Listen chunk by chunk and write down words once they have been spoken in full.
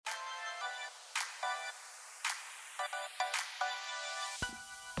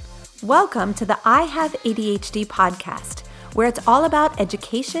Welcome to the I Have ADHD podcast, where it's all about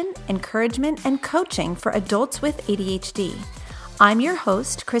education, encouragement, and coaching for adults with ADHD. I'm your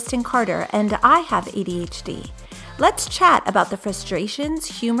host, Kristen Carter, and I have ADHD. Let's chat about the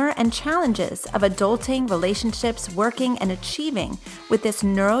frustrations, humor, and challenges of adulting, relationships, working, and achieving with this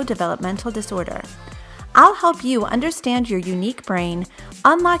neurodevelopmental disorder. I'll help you understand your unique brain,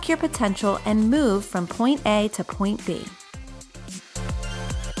 unlock your potential, and move from point A to point B.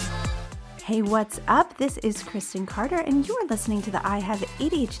 Hey, what's up? This is Kristen Carter, and you are listening to the I Have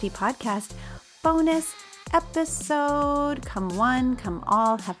ADHD podcast bonus episode. Come one, come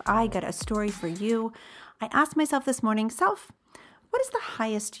all, have I got a story for you? I asked myself this morning, what is the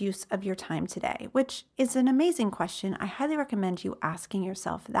highest use of your time today? Which is an amazing question. I highly recommend you asking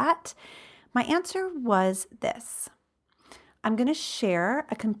yourself that. My answer was this. I'm going to share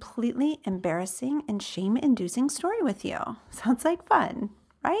a completely embarrassing and shame-inducing story with you. Sounds like fun,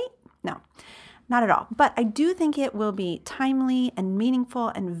 right? No, not at all. But I do think it will be timely and meaningful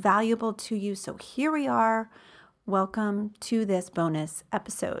and valuable to you. So here we are. Welcome to this bonus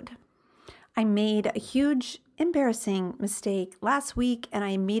episode. I made a huge, embarrassing mistake last week, and I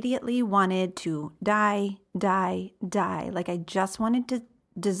immediately wanted to die. Like I just wanted to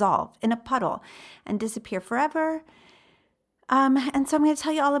dissolve in a puddle and disappear forever. And so I'm going to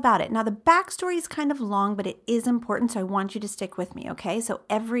tell you all about it. Now, the backstory is kind of long, but it is important, so I want you to stick with me, okay? So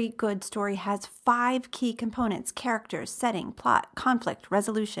every good story has 5 key components: characters, setting, plot, conflict,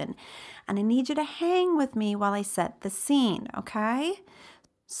 resolution. And I need you to hang with me while I set the scene, okay?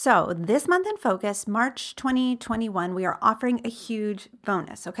 So this month in focus, March 2021, we are offering a huge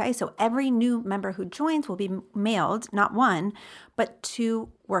bonus, okay? So every new member who joins will be mailed, not 1, but 2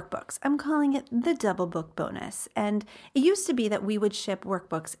 workbooks. I'm calling it the double book bonus. And it used to be that we would ship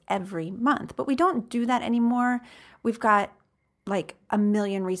workbooks every month, but we don't do that anymore. We've got like a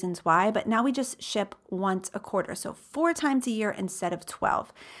million reasons why, but now we just ship once a quarter. So 4 times a year instead of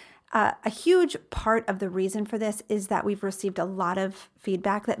 12. A huge part of the reason for this is that we've received a lot of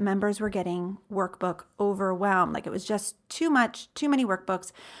feedback that members were getting workbook overwhelmed. Like it was just too much, too many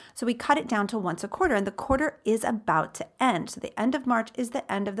workbooks. So we cut it down to once a quarter, and the quarter is about to end. So the end of March is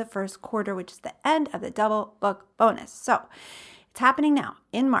the end of the first quarter, which is the end of the double book bonus. So it's happening now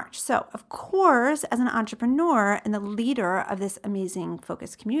in March. So, of course, as an entrepreneur and the leader of this amazing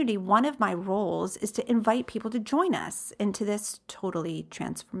focus community, one of my roles is to invite people to join us into this totally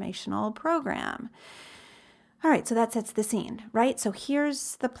transformational program. All right, so that sets the scene, right? So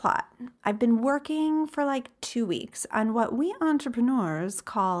here's the plot. I've been working for like 2 weeks on what we entrepreneurs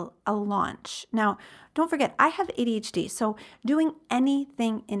call a launch. Now, don't forget, I have ADHD, so doing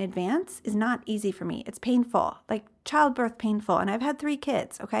anything in advance is not easy for me. It's painful, like childbirth painful, and I've had 3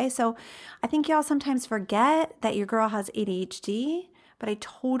 kids, okay? So I think y'all sometimes forget that your girl has ADHD, but I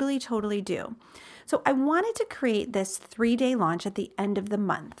totally do. So I wanted to create this 3-day launch at the end of the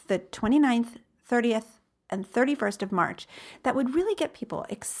month, the 29th, 30th, and 31st of March, that would really get people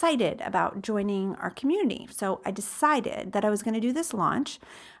excited about joining our community. So I decided that I was going to do this launch.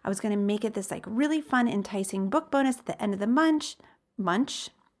 I was going to make it this like really fun, enticing book bonus at the end of the month.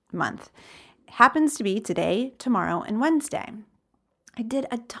 It happens to be today, tomorrow, and Wednesday. I did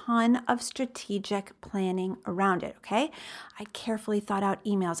a ton of strategic planning around it, okay? I carefully thought out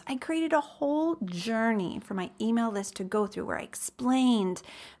emails. I created a whole journey for my email list to go through where I explained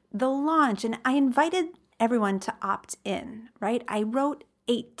the launch, and I invited everyone to opt in, right? I wrote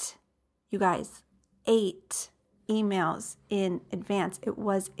 8 emails in advance. It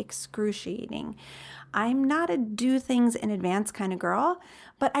was excruciating. I'm not a do things in advance kind of girl,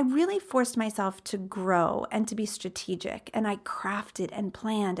 but I really forced myself to grow and to be strategic. And I crafted and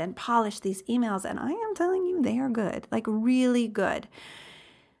planned and polished these emails. And I am telling you, they are good, like really good.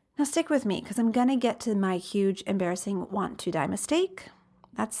 Now stick with me because I'm going to get to my huge, embarrassing want to die mistake.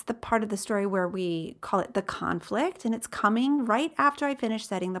 That's the part of the story where we call it the conflict, and it's coming right after I finish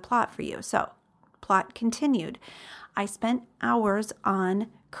setting the plot for you. So, plot continued. I spent hours on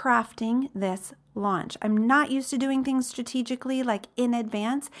crafting this launch. I'm not used to doing things strategically, like in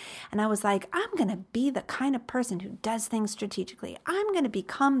advance. And I was like, I'm going to be the kind of person who does things strategically. I'm going to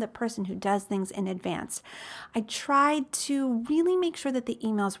become the person who does things in advance. I tried to really make sure that the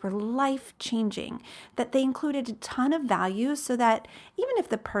emails were life-changing, that they included a ton of value so that even if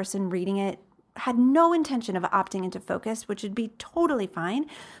the person reading it had no intention of opting into focus, which would be totally fine,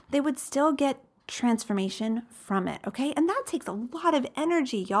 they would still get transformation from it, okay? And that takes a lot of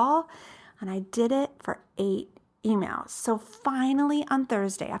energy, y'all. And I did it for 8 emails. So finally on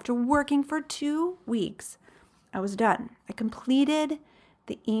Thursday, after working for 2 weeks, I was done. I completed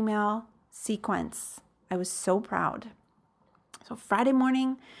the email sequence. I was so proud. So Friday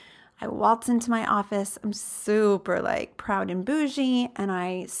morning, I waltz into my office. I'm super like proud and bougie, and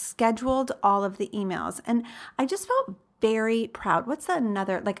I scheduled all of the emails, and I just felt very proud. What's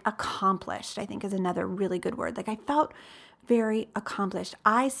another, like accomplished, I think is another really good word. Like I felt very accomplished.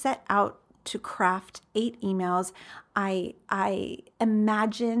 I set out to craft 8 emails. I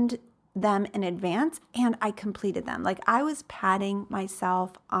imagined them in advance and I completed them. Like I was patting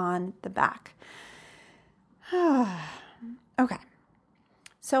myself on the back. Okay.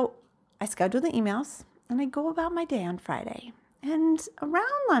 So I schedule the emails and I go about my day on Friday. And around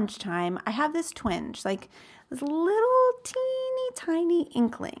lunchtime, I have this twinge, like this little teeny tiny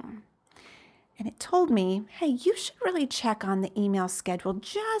inkling. And it told me, hey, you should really check on the email schedule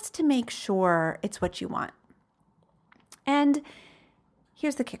just to make sure it's what you want. And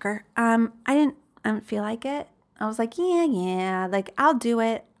here's the kicker. I didn't feel like it. I was like, yeah, like I'll do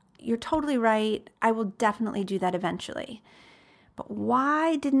it. You're totally right. I will definitely do that eventually. But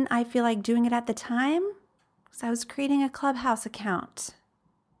why didn't I feel like doing it at the time? Because I was creating a Clubhouse account.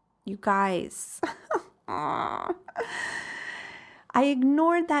 You guys. I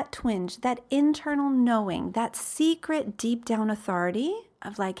ignored that twinge, that internal knowing, that secret deep down authority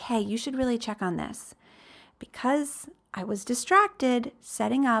of like, hey, you should really check on this. Because I was distracted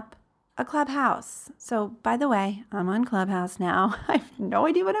setting up a Clubhouse. So by the way, I'm on Clubhouse now. I have no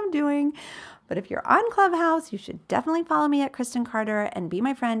idea what I'm doing. But if you're on Clubhouse, you should definitely follow me at Kristen Carter and be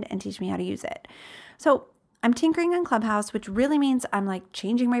my friend and teach me how to use it. So I'm tinkering on Clubhouse, which really means I'm like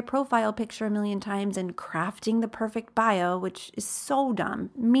changing my profile picture a million times and crafting the perfect bio, which is so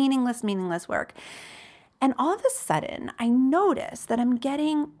dumb, meaningless work. And all of a sudden, I notice that I'm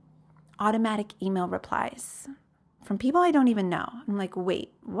getting automatic email replies from people I don't even know. I'm like,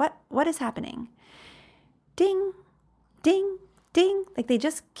 wait, what is happening? Ding, ding, ding. Like they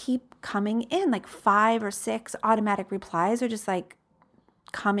just keep coming in, like 5 or 6 automatic replies are just like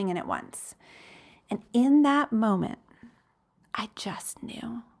coming in at once. And in that moment, I just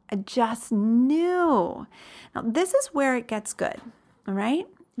knew. Now, this is where it gets good, all right?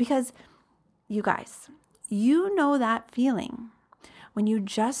 Because you guys, you know that feeling when you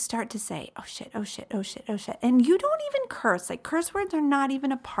just start to say, oh shit, oh shit, oh shit, oh shit. And you don't even curse. Like curse words are not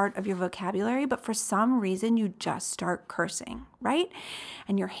even a part of your vocabulary, but for some reason you just start cursing, right?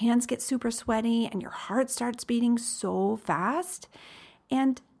 And your hands get super sweaty and your heart starts beating so fast.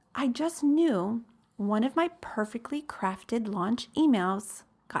 And I just knew one of my perfectly crafted launch emails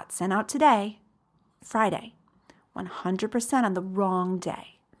got sent out today, Friday, 100% on the wrong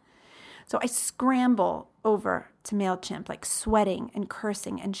day. So I scramble over to MailChimp, like sweating and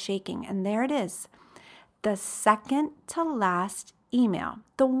cursing and shaking. And there it is. The second to last email,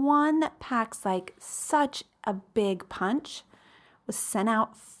 the one that packs like such a big punch, was sent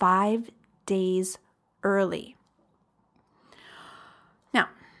out 5 days early. Now,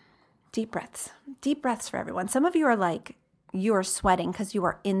 deep breaths for everyone. Some of you are like, you are sweating because you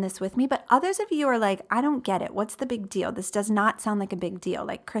are in this with me, but others of you are like, I don't get it. What's the big deal? This does not sound like a big deal.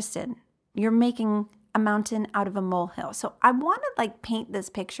 Like, Kristen, you're making a mountain out of a molehill. So I want to like paint this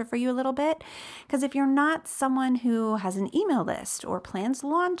picture for you a little bit, because if you're not someone who has an email list or plans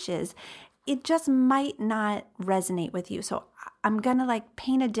launches, it just might not resonate with you. So I'm going to like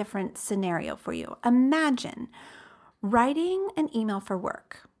paint a different scenario for you. Imagine writing an email for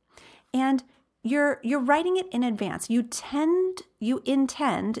work and you're writing it in advance. You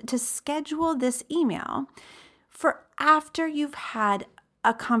intend to schedule this email for after you've had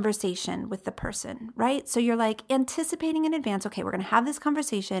a conversation with the person, right? So you're like anticipating in advance, okay, we're going to have this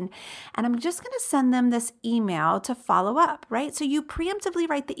conversation and I'm just going to send them this email to follow up, right? So you preemptively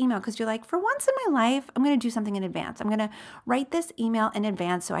write the email because you're like, for once in my life, I'm going to do something in advance. I'm going to write this email in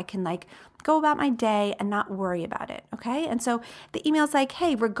advance so I can like go about my day and not worry about it, okay? And so the email's like,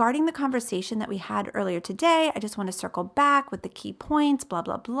 hey, regarding the conversation that we had earlier today, I just want to circle back with the key points, blah,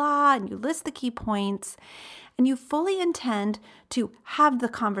 blah, blah, and you list the key points. And you fully intend to have the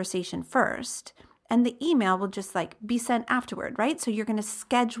conversation first, and the email will just like be sent afterward, right? So you're going to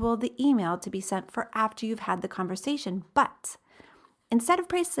schedule the email to be sent for after you've had the conversation. But instead of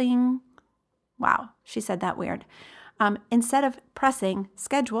pressing, wow, she said that weird. Instead of pressing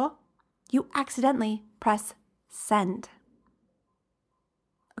schedule, you accidentally press send.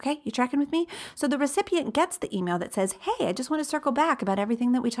 Okay, you tracking with me? So the recipient gets the email that says, hey, I just want to circle back about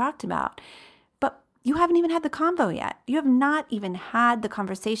everything that we talked about. You haven't even had the convo yet. You have not even had the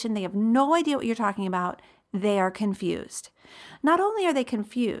conversation. They have no idea what you're talking about. They are confused. Not only are they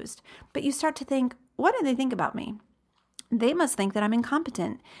confused, but you start to think, what do they think about me? They must think that I'm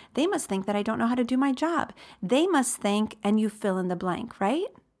incompetent. They must think that I don't know how to do my job. They must think, and you fill in the blank, right?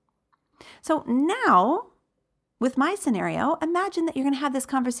 So now with my scenario, imagine that you're going to have this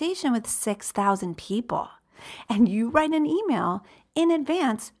conversation with 6,000 people and you write an email in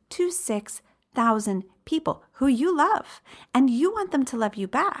advance to 6,000 people who you love and you want them to love you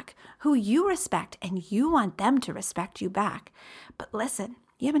back, who you respect and you want them to respect you back. But listen,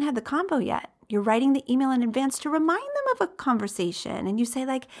 you haven't had the convo yet. You're writing the email in advance to remind them of a conversation. And you say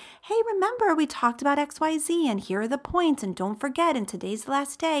like, hey, remember we talked about XYZ and here are the points and don't forget and today's the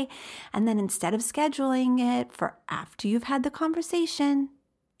last day. And then instead of scheduling it for after you've had the conversation,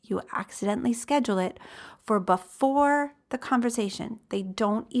 you accidentally schedule it for before the conversation. They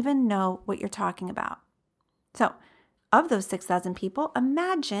don't even know what you're talking about. So of those 6,000 people,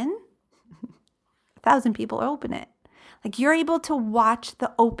 imagine 1,000 people open it. Like you're able to watch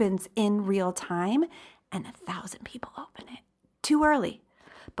the opens in real time and 1,000 people open it too early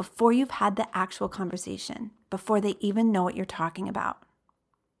before you've had the actual conversation, before they even know what you're talking about.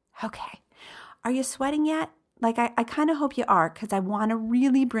 Okay. Are you sweating yet? Like I kind of hope you are because I want to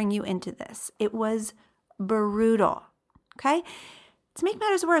really bring you into this. It was brutal. Okay. To make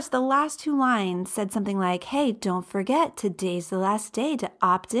matters worse, the last 2 lines said something like, hey, don't forget, today's the last day to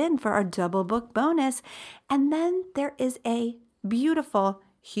opt in for our double book bonus. And then there is a beautiful,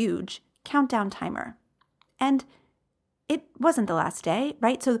 huge countdown timer. And it wasn't the last day,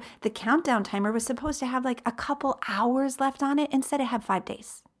 right? So the countdown timer was supposed to have like a couple hours left on it. Instead, it had 5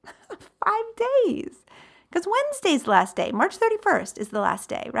 days. 5 days. Because Wednesday's the last day. March 31st is the last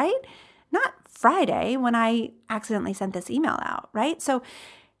day, right? Not Friday when I accidentally sent this email out, right? So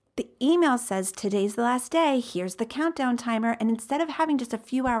the email says today's the last day. Here's the countdown timer. And instead of having just a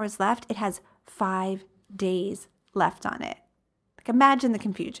few hours left, it has 5 days left on it. Like imagine the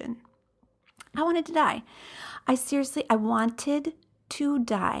confusion. I wanted to die. I wanted to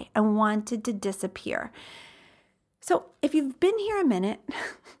die. I wanted to disappear. So if you've been here a minute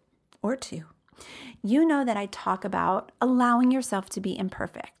or two, you know that I talk about allowing yourself to be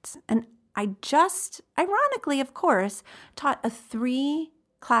imperfect. And I just, ironically, of course, taught a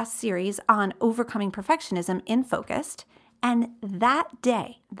 3-class series on overcoming perfectionism in Focused. And that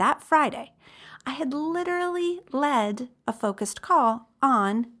day, that Friday, I had literally led a focused call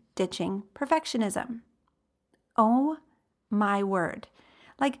on ditching perfectionism. Oh my word.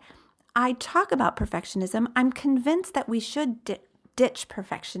 Like, I talk about perfectionism. I'm convinced that we should ditch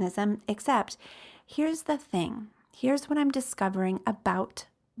perfectionism, except here's the thing. Here's what I'm discovering about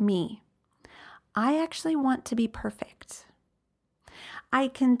me. I actually want to be perfect. I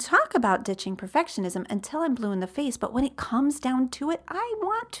can talk about ditching perfectionism until I'm blue in the face, but when it comes down to it, I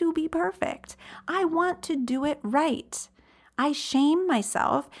want to be perfect. I want to do it right. I shame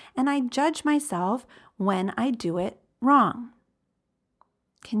myself and I judge myself when I do it wrong.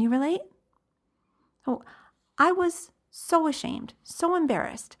 Can you relate? Oh, I was so ashamed, so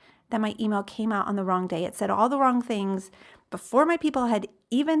embarrassed that my email came out on the wrong day. It said all the wrong things before my people had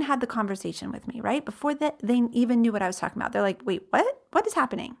even had the conversation with me, right? Before they even knew what I was talking about. They're like, wait, what? What is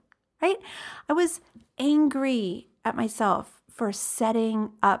happening? Right? I was angry at myself for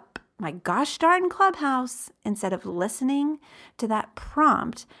setting up my gosh darn Clubhouse instead of listening to that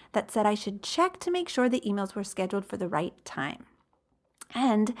prompt that said I should check to make sure the emails were scheduled for the right time.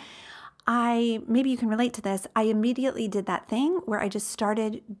 And maybe you can relate to this. I immediately did that thing where I just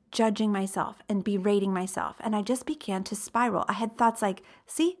started judging myself and berating myself. And I just began to spiral. I had thoughts like,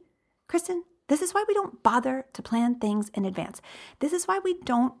 see, Kristen, this is why we don't bother to plan things in advance. This is why we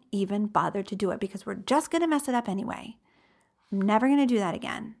don't even bother to do it because we're just going to mess it up anyway. I'm never going to do that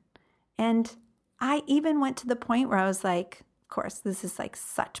again. And I even went to the point where I was like, of course, this is like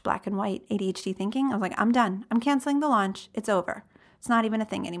such black and white ADHD thinking. I was like, I'm done. I'm canceling the launch. It's over. It's not even a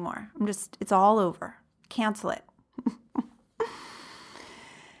thing anymore. It's all over. Cancel it.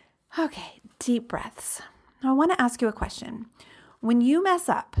 Okay, deep breaths. Now I want to ask you a question. When you mess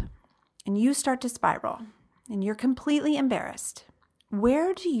up and you start to spiral and you're completely embarrassed,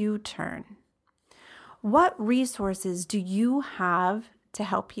 where do you turn? What resources do you have to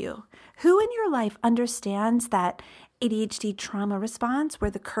help you? Who in your life understands that ADHD trauma response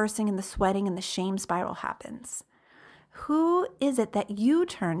where the cursing and the sweating and the shame spiral happens? Who is it that you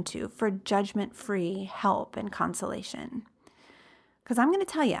turn to for judgment-free help and consolation? Because I'm going to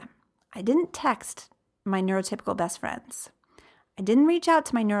tell you, I didn't text my neurotypical best friends. I didn't reach out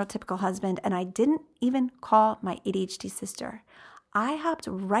to my neurotypical husband, and I didn't even call my ADHD sister. I hopped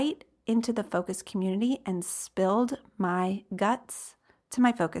right into the Focus community and spilled my guts to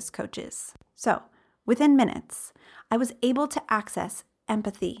my Focus coaches. So within minutes, I was able to access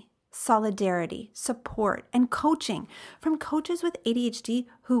empathy, solidarity, support, and coaching from coaches with ADHD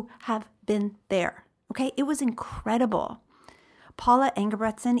who have been there. Okay, it was incredible. Paula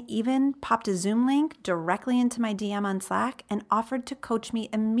Engebretson even popped a Zoom link directly into my DM on Slack and offered to coach me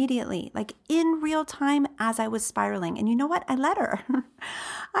immediately, like in real time as I was spiraling. And you know what? I let her.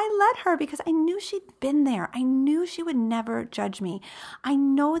 I let her because I knew she'd been there. I knew she would never judge me. I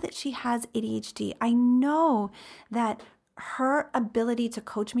know that she has ADHD. I know that her ability to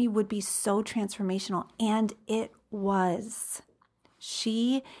coach me would be so transformational, and it was.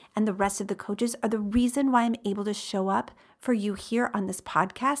 She and the rest of the coaches are the reason why I'm able to show up for you here on this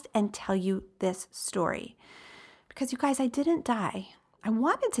podcast and tell you this story. Because you guys, I didn't die. I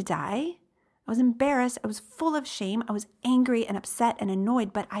wanted to die. I was embarrassed. I was full of shame. I was angry and upset and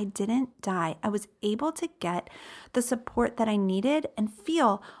annoyed, but I didn't die. I was able to get the support that I needed and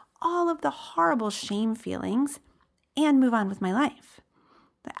feel all of the horrible shame feelings and move on with my life.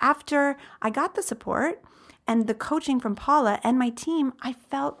 After I got the support and the coaching from Paula and my team, I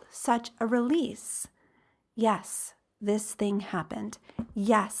felt such a release. Yes, this thing happened.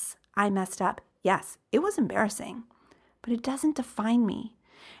 Yes, I messed up. Yes, it was embarrassing, but it doesn't define me.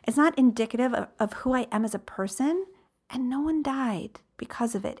 It's not indicative of who I am as a person, and no one died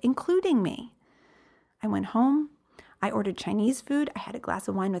because of it, including me. I went home. I ordered Chinese food, I had a glass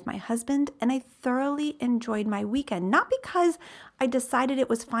of wine with my husband, and I thoroughly enjoyed my weekend. Not because I decided it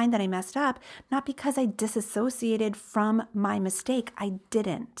was fine that I messed up, not because I disassociated from my mistake. I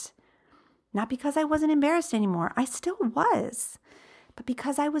didn't. Not because I wasn't embarrassed anymore. I still was. But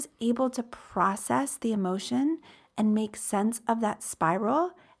because I was able to process the emotion and make sense of that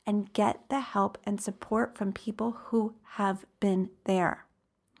spiral and get the help and support from people who have been there.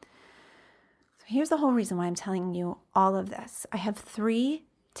 Here's the whole reason why I'm telling you all of this. I have 3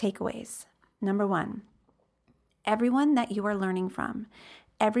 takeaways. Number 1, everyone that you are learning from,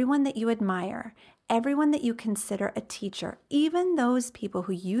 everyone that you admire, everyone that you consider a teacher, even those people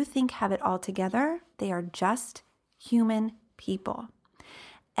who you think have it all together, they are just human people.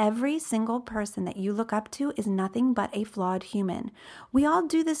 Every single person that you look up to is nothing but a flawed human. We all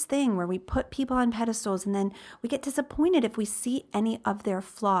do this thing where we put people on pedestals and then we get disappointed if we see any of their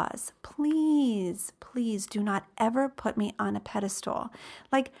flaws. Please, please do not ever put me on a pedestal.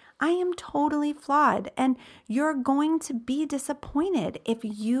 Like, I am totally flawed, and you're going to be disappointed if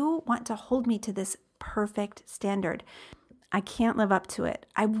you want to hold me to this perfect standard. I can't live up to it.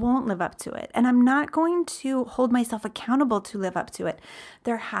 I won't live up to it. And I'm not going to hold myself accountable to live up to it.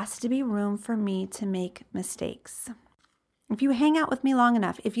 There has to be room for me to make mistakes. If you hang out with me long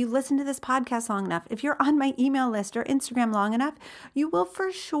enough, if you listen to this podcast long enough, if you're on my email list or Instagram long enough, you will for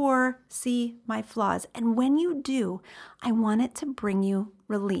sure see my flaws. And when you do, I want it to bring you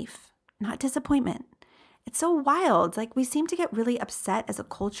relief, not disappointment. It's so wild. Like, we seem to get really upset as a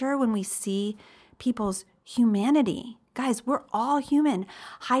culture when we see people's humanity. Guys, we're all human.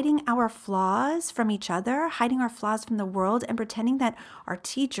 Hiding our flaws from each other, hiding our flaws from the world, and pretending that our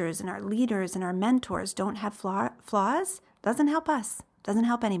teachers and our leaders and our mentors don't have flaws doesn't help us, doesn't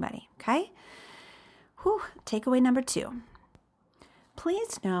help anybody, okay? Takeaway number 2.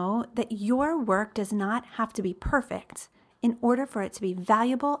 Please know that your work does not have to be perfect in order for it to be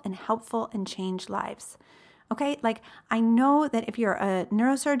valuable and helpful and change lives. Okay, like, I know that if you're a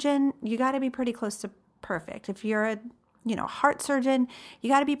neurosurgeon, you got to be pretty close to perfect. If you're a heart surgeon, you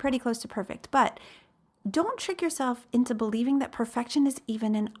got to be pretty close to perfect. But don't trick yourself into believing that perfection is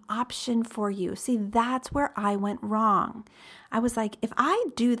even an option for you. See, that's where I went wrong. I was like, if I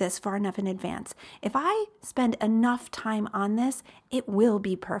do this far enough in advance, if I spend enough time on this, it will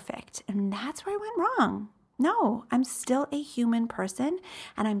be perfect. And that's where I went wrong. No, I'm still a human person,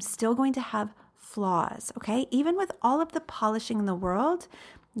 and I'm still going to have flaws, okay? Even with all of the polishing in the world,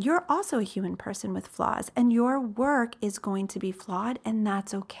 you're also a human person with flaws, and your work is going to be flawed, and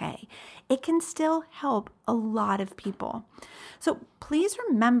that's okay. It can still help a lot of people. So please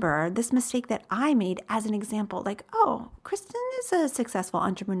remember this mistake that I made as an example. Like, oh, Kristen is a successful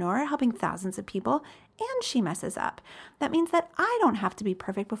entrepreneur helping thousands of people, and she messes up. That means that I don't have to be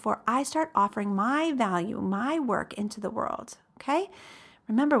perfect before I start offering my value, my work into the world, okay?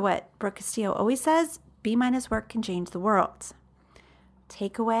 Remember what Brooke Castillo always says, B- work can change the world.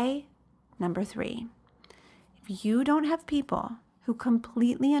 Takeaway number 3. If you don't have people who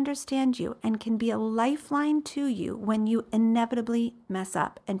completely understand you and can be a lifeline to you when you inevitably mess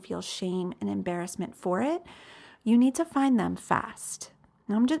up and feel shame and embarrassment for it, you need to find them fast.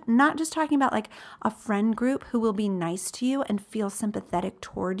 Now, I'm not just talking about like a friend group who will be nice to you and feel sympathetic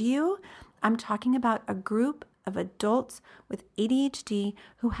toward you. I'm talking about a group of adults with ADHD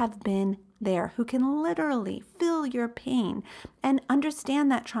who have been there, who can literally feel your pain and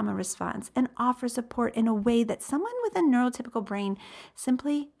understand that trauma response and offer support in a way that someone with a neurotypical brain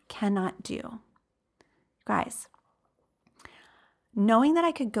simply cannot do. Guys, Knowing that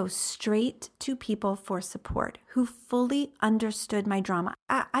I could go straight to people for support who fully understood my drama.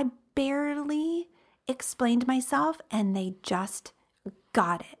 I barely explained myself and they just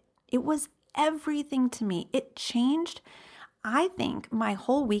got it. It was everything to me. It changed, I think, my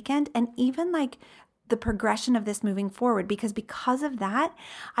whole weekend and even like the progression of this moving forward, because of that,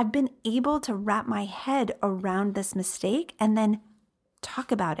 I've been able to wrap my head around this mistake and then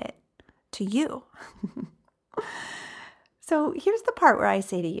talk about it to you. So here's the part where I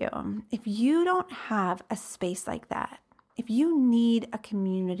say to you, if you don't have a space like that, if you need a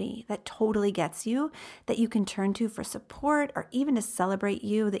community that totally gets you, that you can turn to for support or even to celebrate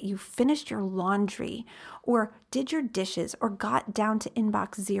you, that you finished your laundry or did your dishes or got down to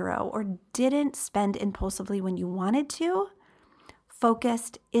inbox zero or didn't spend impulsively when you wanted to,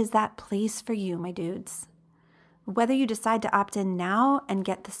 Focused is that place for you, my dudes. Whether you decide to opt in now and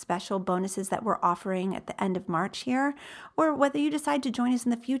get the special bonuses that we're offering at the end of March here, or whether you decide to join us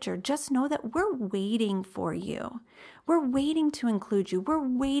in the future, just know that we're waiting for you. We're waiting to include you. We're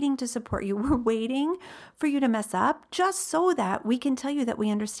waiting to support you. We're waiting for you to mess up just so that we can tell you that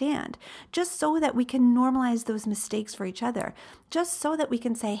we understand, just so that we can normalize those mistakes for each other, just so that we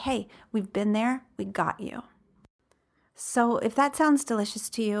can say, hey, we've been there, we got you. So if that sounds delicious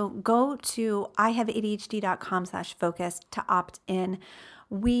to you, go to ihaveadhd.com/focused to opt in.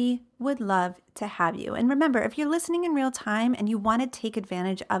 We would love to have you. And remember, if you're listening in real time and you want to take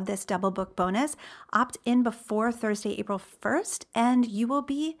advantage of this double book bonus, opt in before Thursday, April 1st, and you will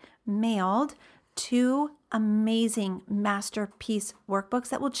be mailed 2 amazing masterpiece workbooks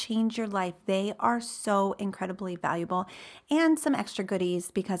that will change your life. They are so incredibly valuable, and some extra goodies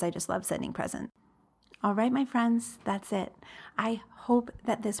because I just love sending presents. All right, my friends, that's it. I hope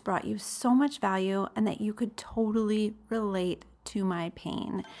that this brought you so much value and that you could totally relate to my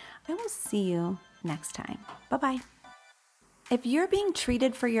pain. I will see you next time. Bye-bye. If you're being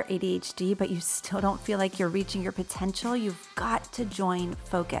treated for your ADHD, but you still don't feel like you're reaching your potential, you've got to join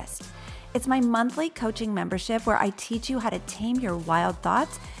Focused. It's my monthly coaching membership where I teach you how to tame your wild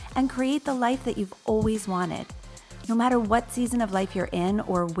thoughts and create the life that you've always wanted. No matter what season of life you're in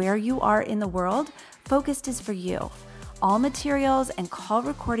or where you are in the world, Focused is for you. All materials and call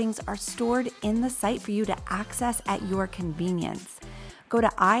recordings are stored in the site for you to access at your convenience. Go to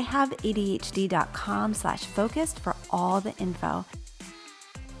ihaveadhd.com/focused for all the info.